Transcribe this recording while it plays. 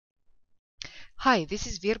Hi, this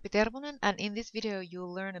is Virpi Tervonen, and in this video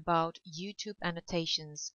you'll learn about YouTube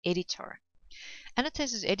Annotations Editor.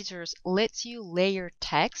 Annotations Editors lets you layer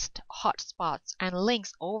text, hotspots, and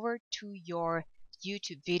links over to your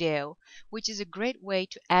YouTube video, which is a great way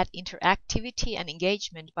to add interactivity and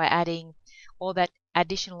engagement by adding all that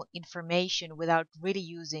additional information without really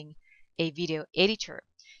using a video editor.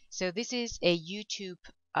 So this is a YouTube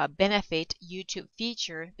benefit, YouTube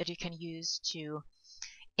feature that you can use to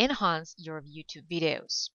enhance your YouTube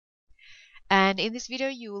videos. And in this video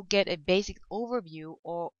you will get a basic overview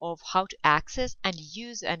of how to access and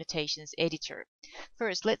use the Annotations editor.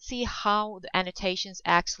 First, let's see how the annotations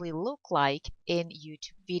actually look like in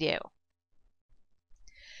YouTube video.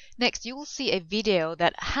 Next, you will see a video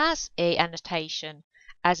that has an annotation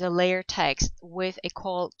as a layer text with a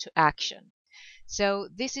call to action. So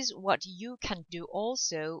this is what you can do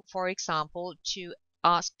also, for example, to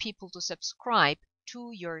ask people to subscribe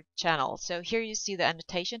to your channel. So here you see the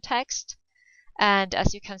annotation text, and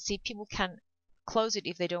as you can see, people can close it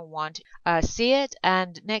if they don't want to see it.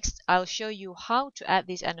 And next I'll show you how to add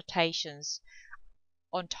these annotations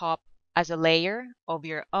on top as a layer of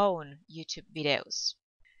your own YouTube videos.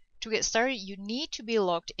 To get started, you need to be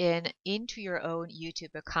logged into your own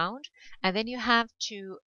YouTube account, and then you have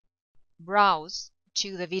to browse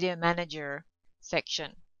to the video manager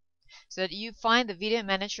section. So that you find the video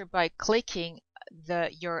manager by clicking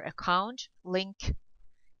your account link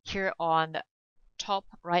here on the top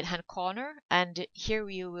right hand corner, and here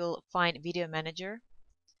you will find video manager,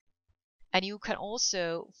 and you can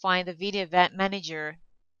also find the video manager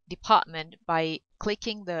department by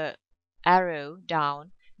clicking the arrow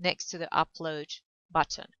down next to the upload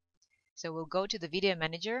button. So we'll go to the video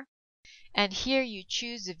manager, and here you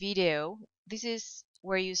choose the video. This is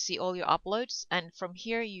where you see all your uploads, and from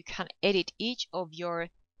here you can edit each of your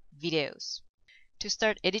videos. To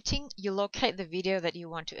start editing, you locate the video that you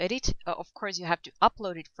want to edit. Of course, you have to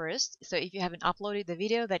upload it first. So if you haven't uploaded the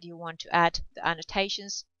video that you want to add the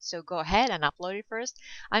annotations, so go ahead and upload it first.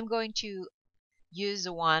 I'm going to use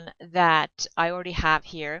the one that I already have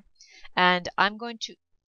here, and I'm going to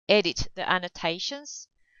edit the annotations.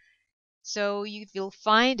 So you will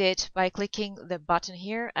find it by clicking the button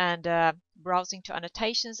here and browsing to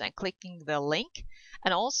annotations and clicking the link.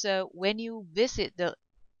 And also when you visit the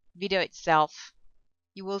video itself,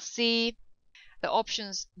 you will see the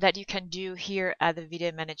options that you can do here at the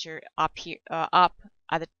video manager up here, up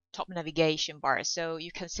at the top navigation bar. So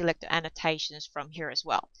you can select the annotations from here as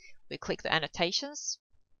well. We click the annotations,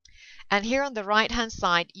 and here on the right hand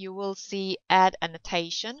side you will see add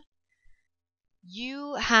annotation.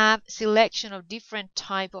 You have selection of different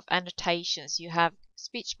type of annotations. You have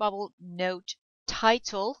speech bubble, note,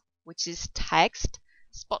 title, which is text,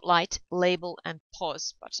 spotlight, label, and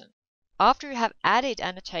pause button. After you have added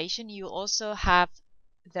annotation, you also have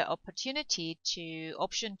the option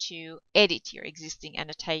to edit your existing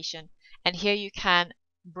annotation, and here you can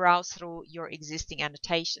browse through your existing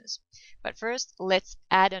annotations. But first, let's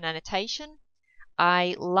add an annotation.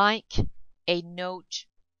 I like a note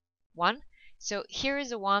one. So here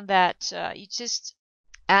is the one that you just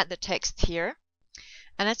add the text here,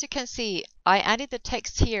 and as you can see, I added the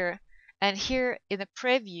text here, and here in the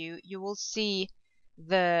preview you will see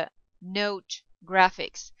the note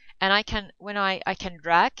graphics, and I can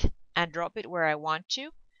drag and drop it where I want to.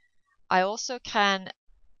 I also can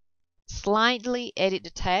slightly edit the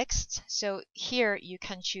text. So here you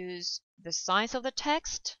can choose the size of the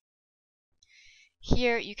text.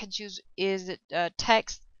 Here you can choose is it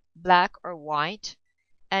text black or white,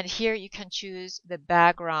 and here you can choose the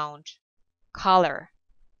background color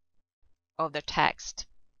of the text.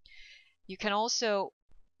 You can also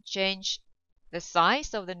change the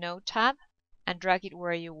size of the note tab and drag it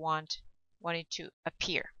where you want it to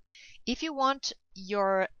appear. If you want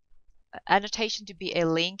your annotation to be a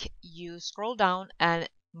link, you scroll down and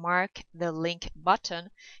mark the link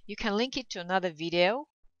button. You can link it to another video,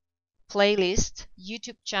 playlist,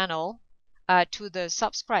 YouTube channel, to the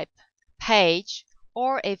subscribe page,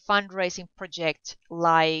 or a fundraising project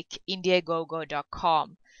like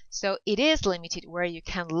indiegogo.com. So it is limited where you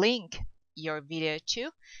can link your video to.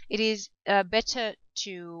 It is better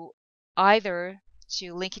to either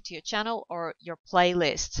to link it to your channel or your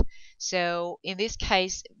playlist. So in this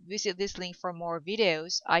case, visit this link for more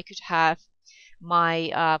videos. I could have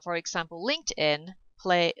my for example LinkedIn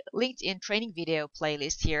training video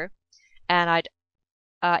playlist here, and I'd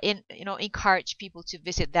encourage people to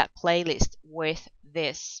visit that playlist with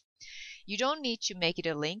this. You don't need to make it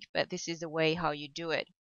a link, but this is the way how you do it.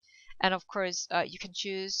 And of course, you can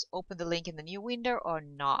choose open the link in the new window or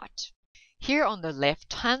not. Here on the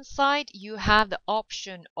left hand side, you have the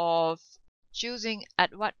option of choosing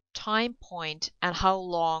at what time point and how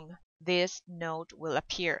long this note will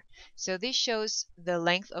appear. So this shows the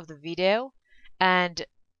length of the video, and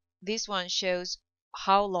this one shows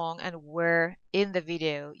how long and where in the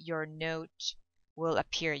video your note will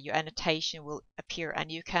appear, your annotation will appear,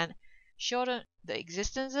 and you can shorten the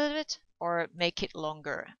existence of it or make it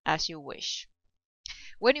longer as you wish.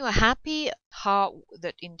 When you are happy how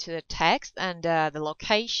that into the text and the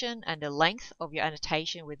location and the length of your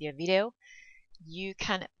annotation with your video, you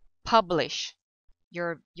can publish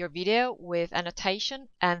your video with annotation,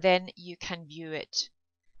 and then you can view it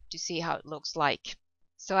to see how it looks like.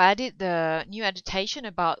 So I added the new annotation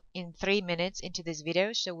about in 3 minutes into this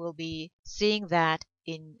video, so we'll be seeing that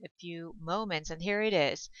in a few moments. And here it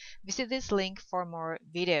is. Visit this link for more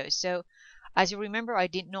videos. So as you remember, I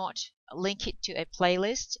did not link it to a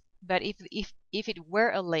playlist, but if it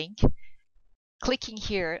were a link, clicking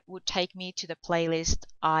here would take me to the playlist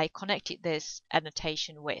I connected this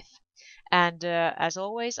annotation with. And as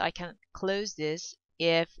always, I can close this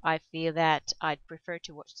if I feel that I'd prefer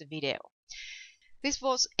to watch the video. This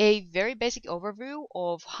was a very basic overview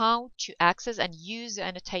of how to access and use the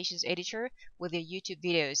annotations editor with your YouTube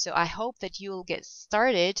videos. So I hope that you'll get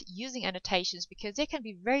started using annotations, because they can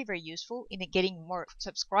be very, very useful in getting more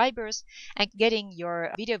subscribers and getting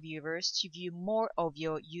your video viewers to view more of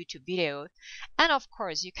your YouTube video. And of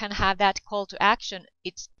course, you can have that call to action.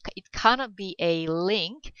 It cannot be a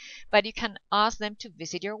link, but you can ask them to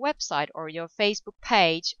visit your website or your Facebook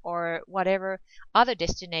page or whatever other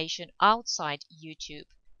destination outside YouTube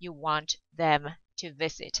you want them to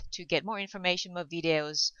visit to get more information, more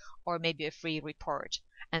videos, or maybe a free report,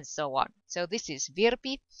 and so on. So this is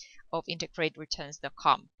Virpi of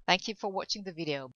IntegratedReturns.com. Thank you for watching the video.